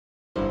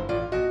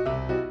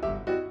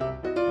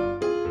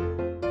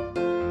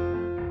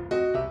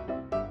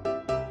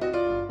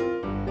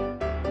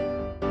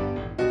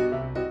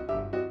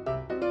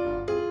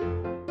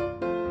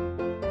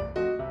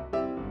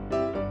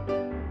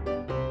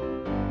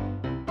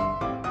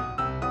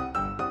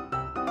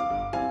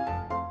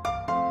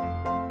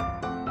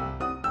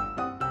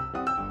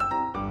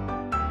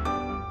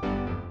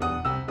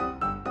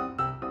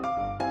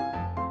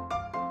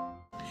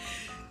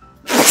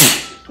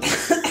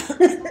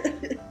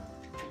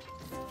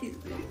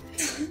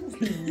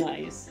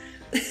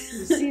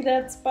See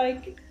that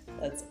spike?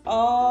 That's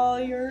all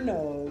your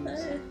nose.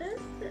 It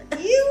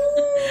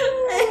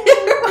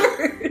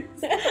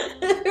hurts.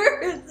 It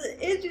hurts. It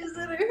itches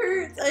and it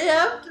hurts. I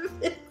have to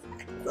fix it.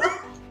 I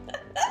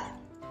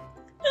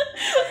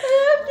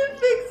have to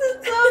fix it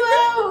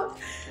somehow.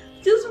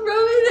 Just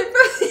rubbing it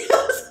from the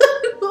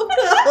outside won't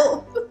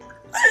help.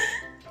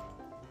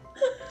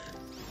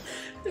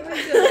 There we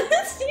go.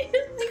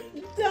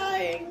 You're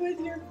dying with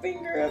your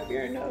finger up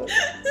your nose.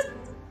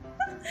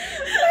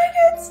 I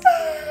can't stop.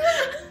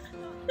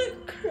 I'm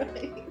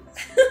crying.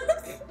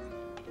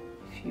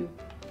 If you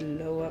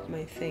blow up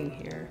my thing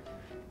here,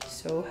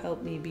 so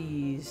help me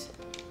bees,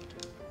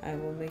 I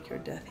will make your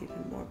death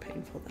even more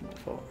painful than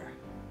before.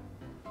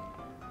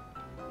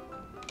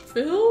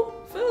 Phil?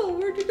 Phil,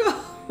 where'd you go?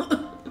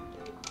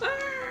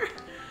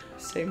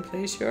 Same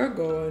place you're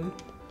going,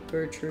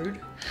 Gertrude.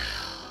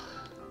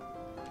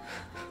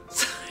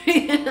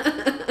 Sorry.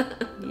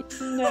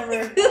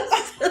 Never.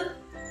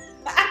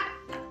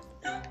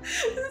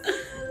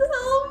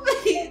 Help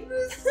me!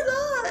 It's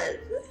not!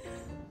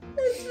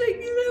 It's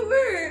making it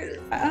worse!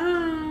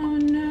 Oh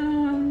no,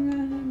 I'm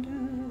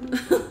gonna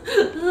die.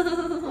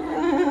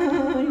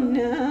 Oh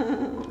no.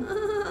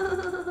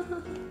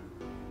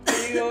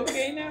 Are you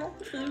okay now?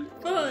 I'm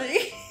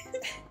fine.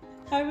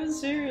 I was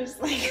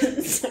seriously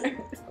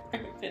concerned for a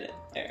minute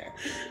there.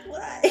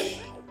 Why?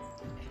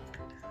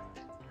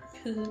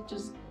 Because it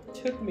just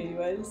took me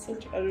by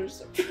such utter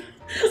surprise.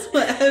 That's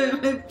why I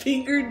have my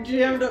finger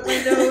jammed up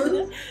my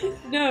nose.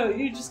 No,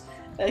 you just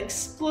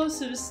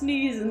explosive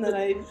sneeze, and then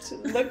I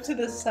look to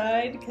the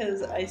side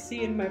because I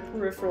see in my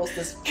peripherals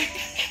this.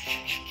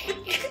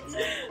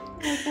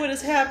 Like, what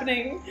is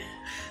happening?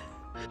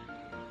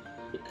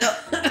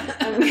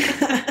 I'm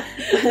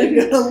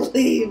gonna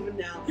leave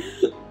now.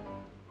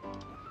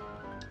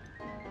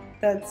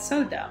 That's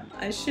so dumb.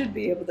 I should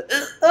be able to.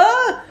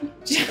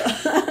 Jump!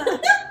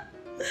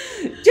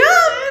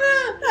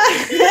 Jump!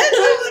 Get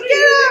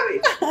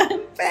up!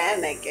 I'm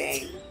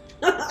panicking.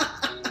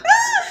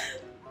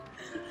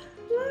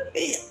 Let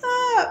me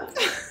up!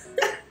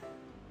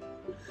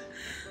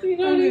 You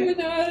don't even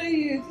know how to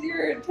use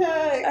your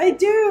attack. I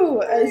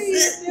do!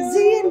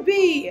 Z and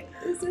B!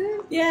 Is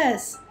it?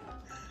 Yes!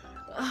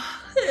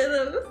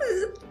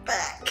 It's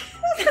back.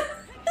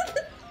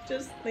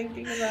 Just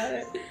thinking about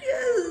it.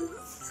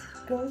 Yes.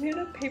 Go get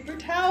a paper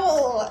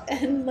towel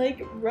and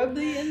like rub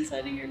the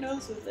inside of your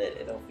nose with it.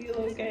 It'll feel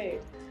okay.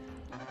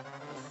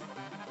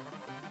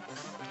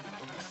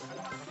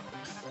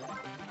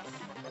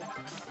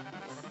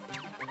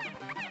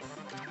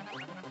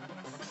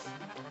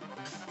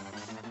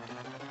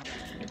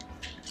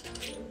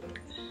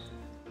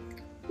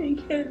 I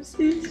can't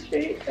see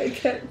straight. I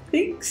can't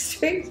think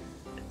straight.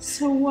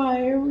 So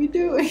why are we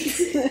doing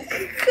this?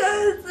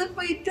 Because if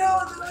we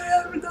don't, then we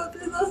have to go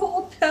through the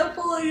whole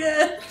temple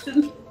again.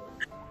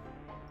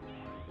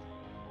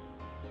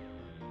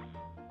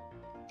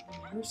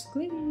 More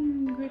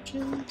spleen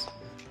glitches.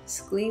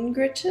 Spleen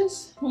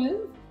glitches?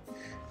 What?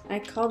 I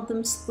called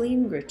them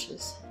spleen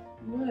glitches.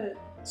 What?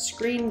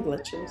 Screen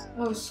glitches.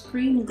 Oh,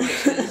 screen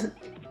glitches.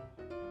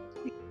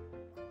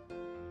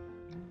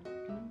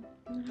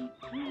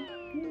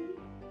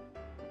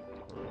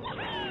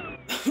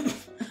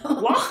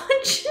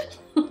 Watch!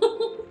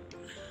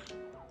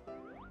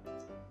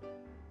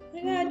 I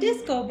got a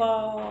disco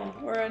ball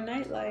or a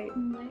nightlight.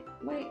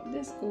 Wait,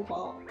 disco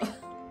ball.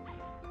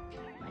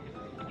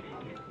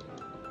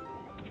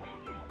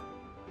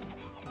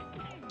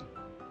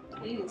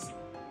 Please.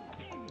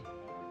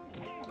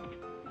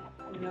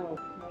 No,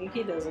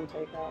 Mikey doesn't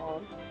take that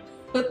long.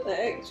 What the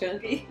heck,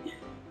 Chunky?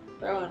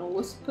 Throwing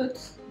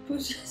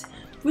bushes.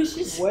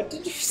 What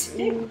did you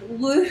say?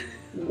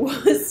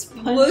 Wuss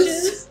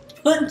Punches?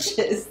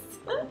 punches.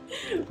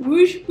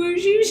 Whoosh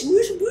bushes?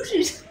 Whoosh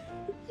bushes.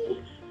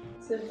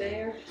 It's a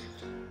bear.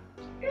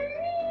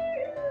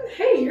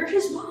 Hey, you're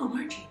his mom,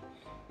 aren't you?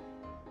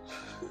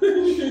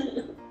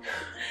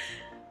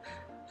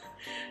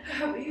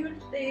 Have you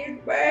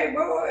seen my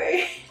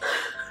boy?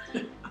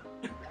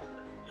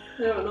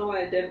 I don't know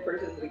why a dead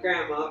person's a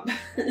grandma.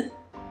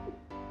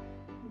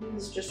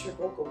 It's just your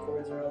vocal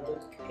cords are all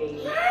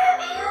decayed. I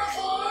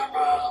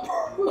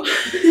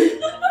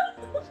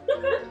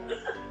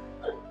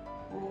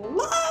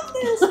love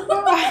this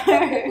part!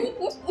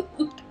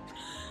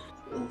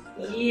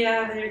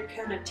 Yeah, they're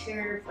kind of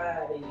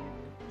terrified of you.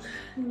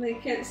 They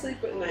can't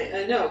sleep at night.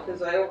 I know,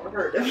 because I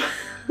overheard them.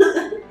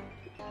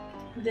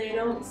 They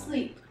don't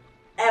sleep.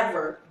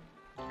 Ever.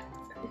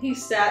 He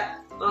sat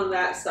on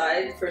that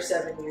side For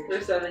 7 years.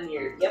 for 7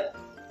 years. Yep.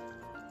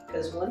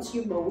 Because once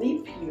you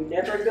bleep, you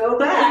never go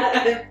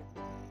back.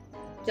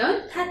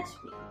 Don't touch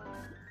me.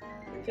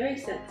 I'm very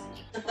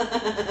sensitive.